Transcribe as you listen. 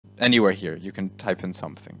anywhere here, you can type in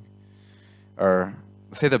something. Or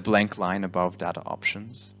say the blank line above data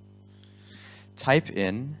options. Type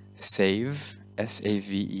in save,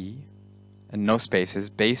 S-A-V-E, and no spaces,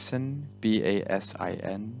 basin,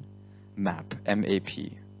 B-A-S-I-N, map,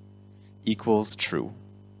 M-A-P, equals true.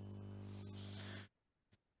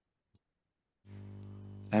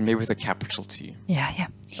 And maybe with a capital T. Yeah, yeah.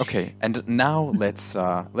 Okay, and now let's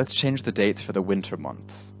change the dates for the winter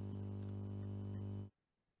months.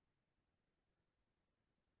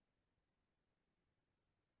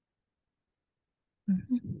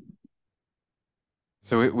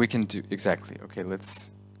 So we can do exactly. Okay,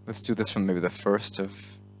 let's do this from maybe the 1st of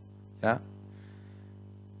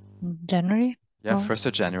January. Yeah, 1st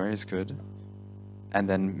of January is good. And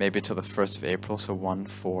then maybe till the 1st of April, so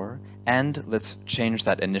 1-4. And let's change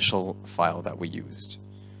that initial file that we used.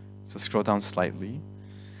 So scroll down slightly.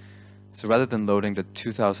 So rather than loading the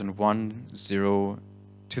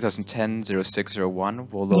 2010 0601,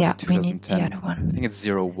 we'll load the 2010. We need the other one. I think it's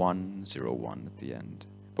 0101 at the end.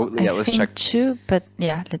 But yeah, let's check. Too, but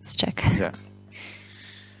yeah, let's check. Yeah.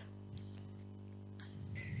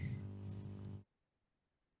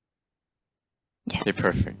 Yes. Okay,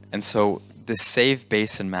 perfect. And so the save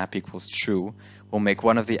basin map equals true will make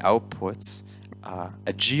one of the outputs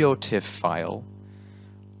a GeoTIFF file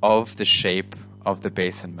of the shape of the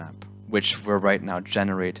basin map, which we're right now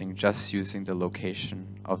generating just using the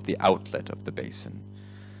location of the outlet of the basin.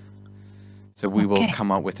 So we will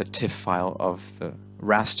come out with a TIFF file of the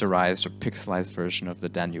rasterized or pixelized version of the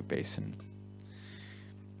Danube basin,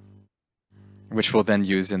 which we'll then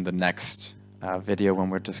use in the next video when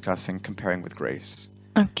we're discussing comparing with Grace.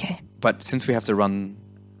 Okay. But since we have to run...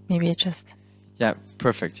 Maybe just... Yeah,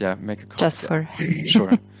 perfect. Yeah, make a copy. Just for...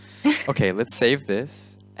 Sure. Okay, let's save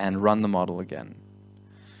this and run the model again.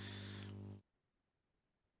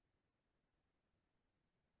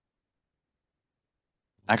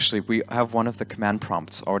 Actually, we have one of the command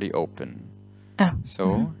prompts already open. Oh.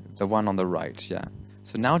 So the one on the right, yeah.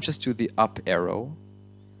 So now just do the up arrow.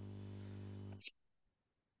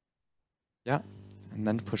 Yeah, and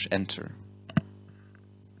then push enter.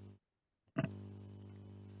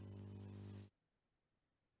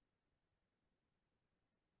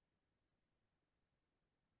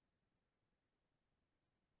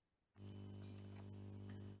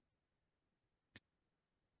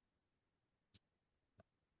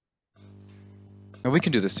 And we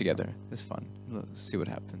can do this together. It's fun. Let's see what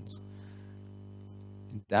happens.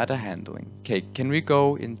 Data handling. Okay, can we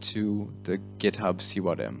go into the GitHub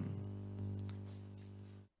CWatM?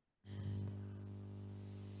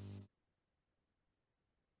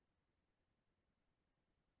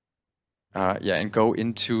 Yeah, and go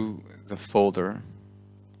into the folder.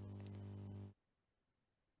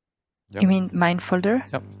 Yep. You mean mine folder?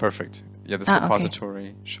 Yep, perfect. Yeah, this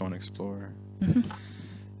repository, show and explore.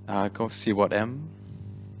 Go CWatM.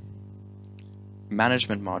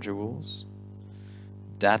 Management modules.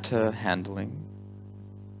 Data handling.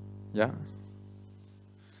 Yeah.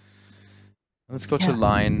 Let's go to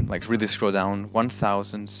line, like really scroll down,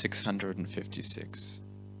 1656.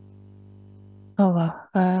 Oh, wow.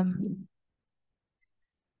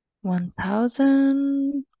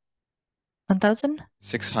 1,000?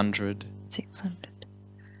 600.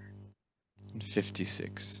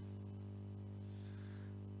 656.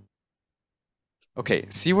 Okay,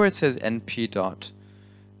 see where it says np dot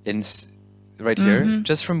in right here?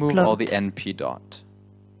 Just remove all the np dot.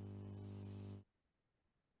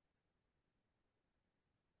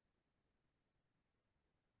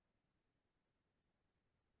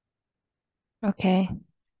 Okay.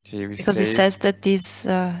 Because it says that this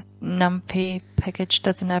NumPy package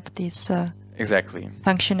doesn't have this exactly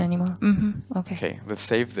function anymore. Okay. Okay, let's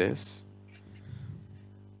save this.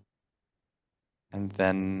 And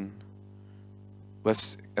then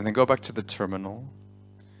go back to the terminal.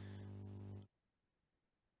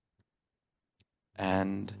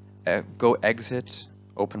 And go exit,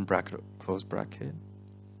 open bracket, close bracket.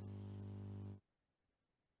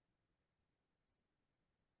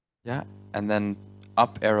 Yeah, and then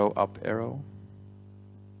up arrow, up arrow.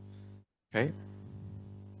 Okay.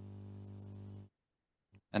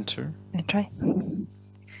 Enter. I try.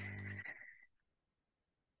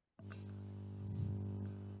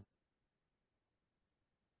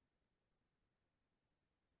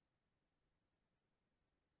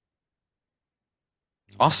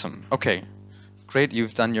 Awesome. Okay. Great.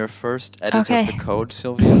 You've done your first edit of the code,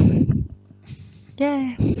 Silvia.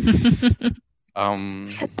 Yay.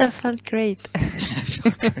 That felt great.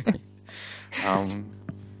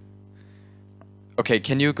 Okay,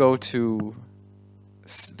 can you go to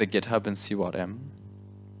the GitHub and CWatM?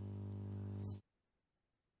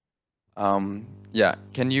 Yeah,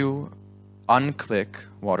 can you unclick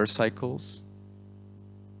water cycles?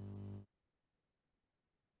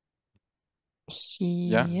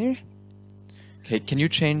 Here. Yeah. Okay, can you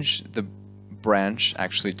change the branch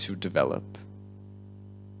actually to develop?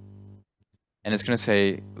 And it's going to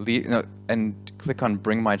say, no, and click on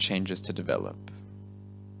bring my changes to develop.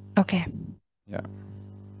 Okay. Yeah.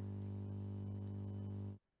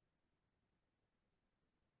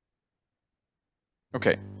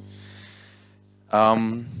 Okay.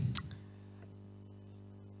 Can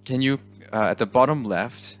you, at the bottom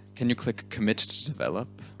left, can you click commit to develop?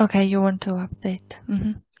 Okay, you want to update.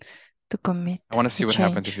 To commit. I want to see what change.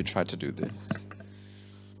 happens if you try to do this.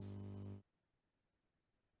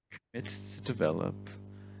 Commit to develop.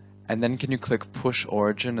 And then can you click push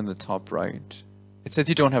origin in the top right? It says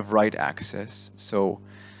you don't have write access, so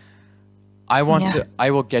I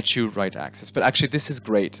will get you write access. But actually this is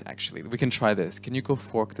great, actually. We can try this. Can you go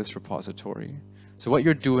fork this repository? So what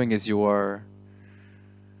you're doing is you're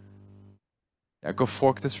go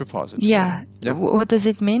fork this repository. Yeah. What does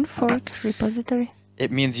it mean, fork repository?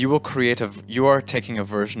 It means you will create you are taking a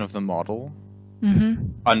version of the model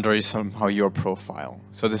under somehow your profile.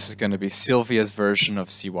 So this is going to be Silvia's version of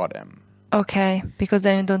CWatM. Okay, because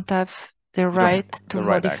then you don't have the right to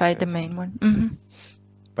modify the main one.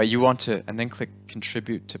 But you want to, and then click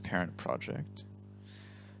contribute to parent project.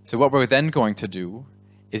 So what we're then going to do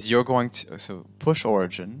is you're going to, so push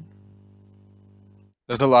origin.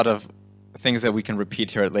 There's a lot of things that we can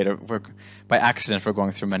repeat here later. By accident, we're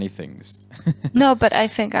going through many things. No, but I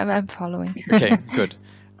think I'm following. Okay, good.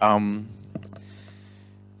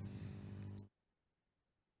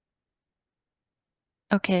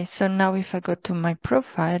 Okay, so now if I go to my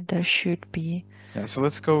profile, there should be... Yeah, so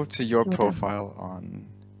let's go to your profile on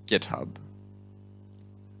GitHub.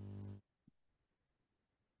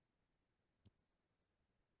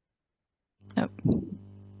 Oh.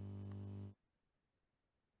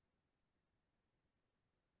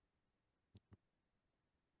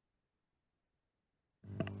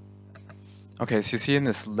 Okay, so you see in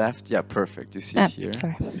this left, yeah, perfect. You see it here.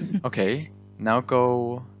 Sorry. Okay, now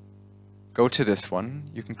go to this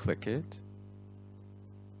one. You can click it.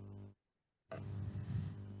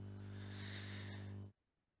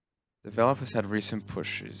 Developers had recent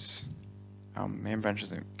pushes. Main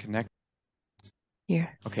branches and connect.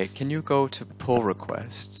 Here. Okay, can you go to pull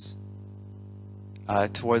requests?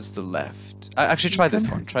 Towards the left. Actually, try this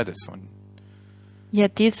one. Try this one. Yeah,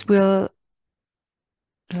 this will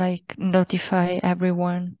like notify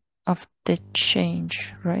everyone of the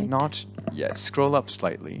change, right? Not yet. Scroll up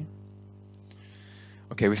slightly.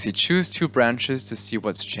 Okay, we see choose two branches to see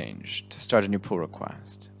what's changed to start a new pull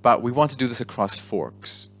request. But we want to do this across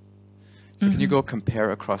forks. So can you go compare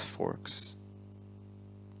across forks?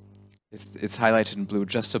 It's highlighted in blue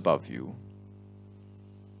just above you.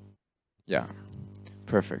 Yeah,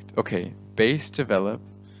 perfect. Okay, base develop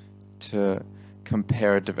to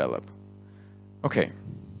compare develop. Okay,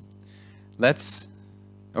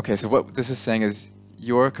 okay, so what this is saying is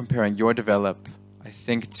you're comparing your develop, I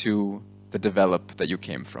think, to the develop that you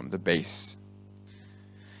came from, the base.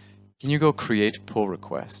 Can you go create pull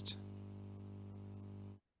request?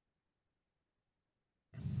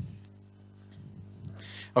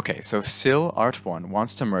 Okay, so Sil Art1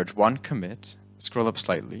 wants to merge one commit. Scroll up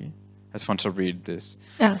slightly. I just want to read this.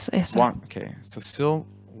 Yes. Okay, so Sil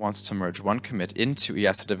wants to merge one commit into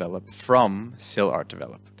EASA develop from Sil Art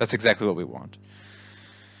develop. That's exactly what we want.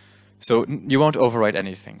 So you won't overwrite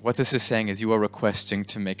anything. What this is saying is you are requesting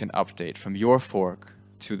to make an update from your fork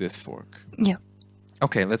to this fork. Yeah.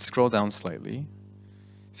 Okay, let's scroll down slightly.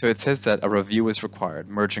 So it says that a review is required.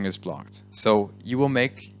 Merging is blocked. So you will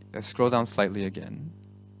make, scroll down slightly again.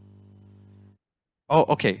 Oh,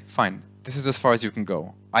 okay, fine. This is as far as you can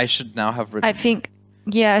go. I should now have written... I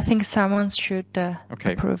think someone should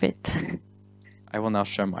approve it. I will now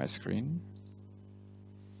share my screen.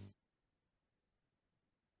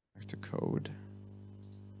 Back to code.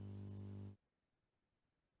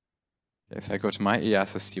 Okay, so I go to my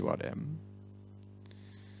EASA CWatM. I'm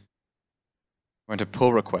going to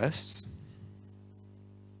pull requests.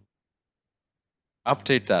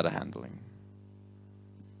 Update data handling.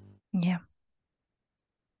 Yeah.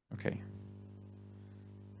 Okay.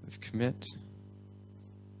 Let's commit.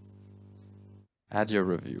 Add your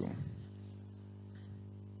review.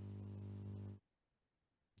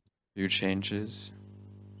 View changes.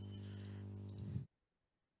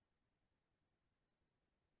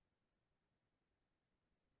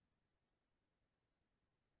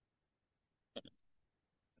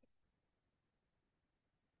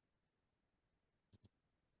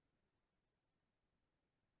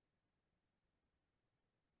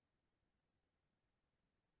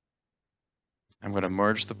 I'm going to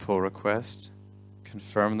merge the pull request,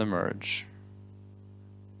 confirm the merge.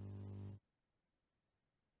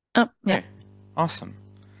 Oh, yeah. Okay, awesome.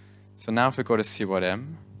 So now if we go to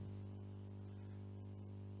CWatM,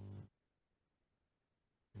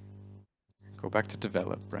 go back to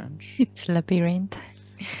develop branch. It's labyrinth.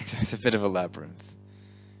 It's a bit of a labyrinth.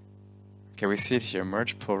 Okay, we see it here,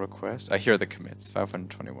 merge pull request. I hear the commits,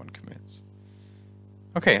 521 commits.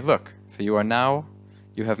 Okay, look, so you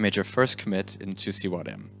have made your first commit into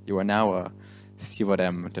CWatM. You are now a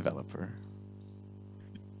CWatM developer.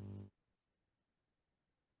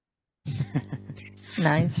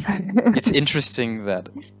 Nice. It's interesting that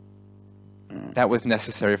that was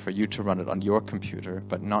necessary for you to run it on your computer,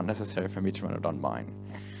 but not necessary for me to run it on mine.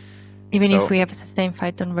 Even if we have the same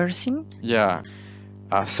Python version? Yeah.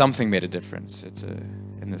 Something made a difference. It's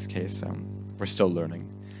in this case, we're still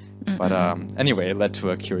learning. But anyway, it led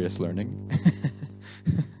to a curious learning.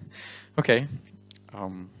 Okay.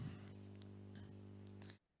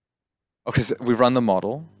 Okay, so we run the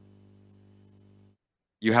model.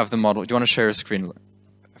 You have the model. Do you want to share your screen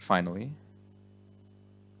finally?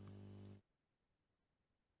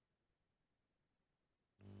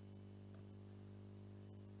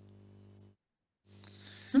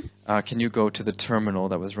 Can you go to the terminal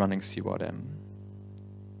that was running CWatM?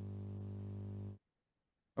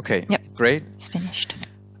 Okay, yep. Great. It's finished.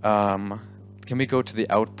 Can we go to the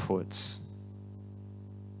outputs?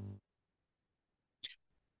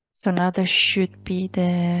 So now there should be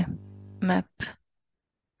the map,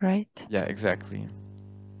 right? Yeah, exactly.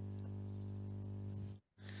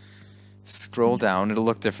 Scroll down. It'll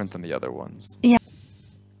look different than the other ones. Yeah.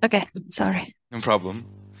 Okay, sorry. No problem.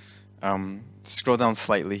 Scroll down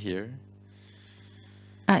slightly here.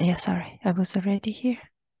 Yeah, sorry. I was already here.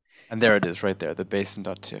 And there it is, right there, the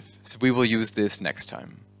basin.tiff. So we will use this next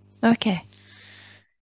time. Okay.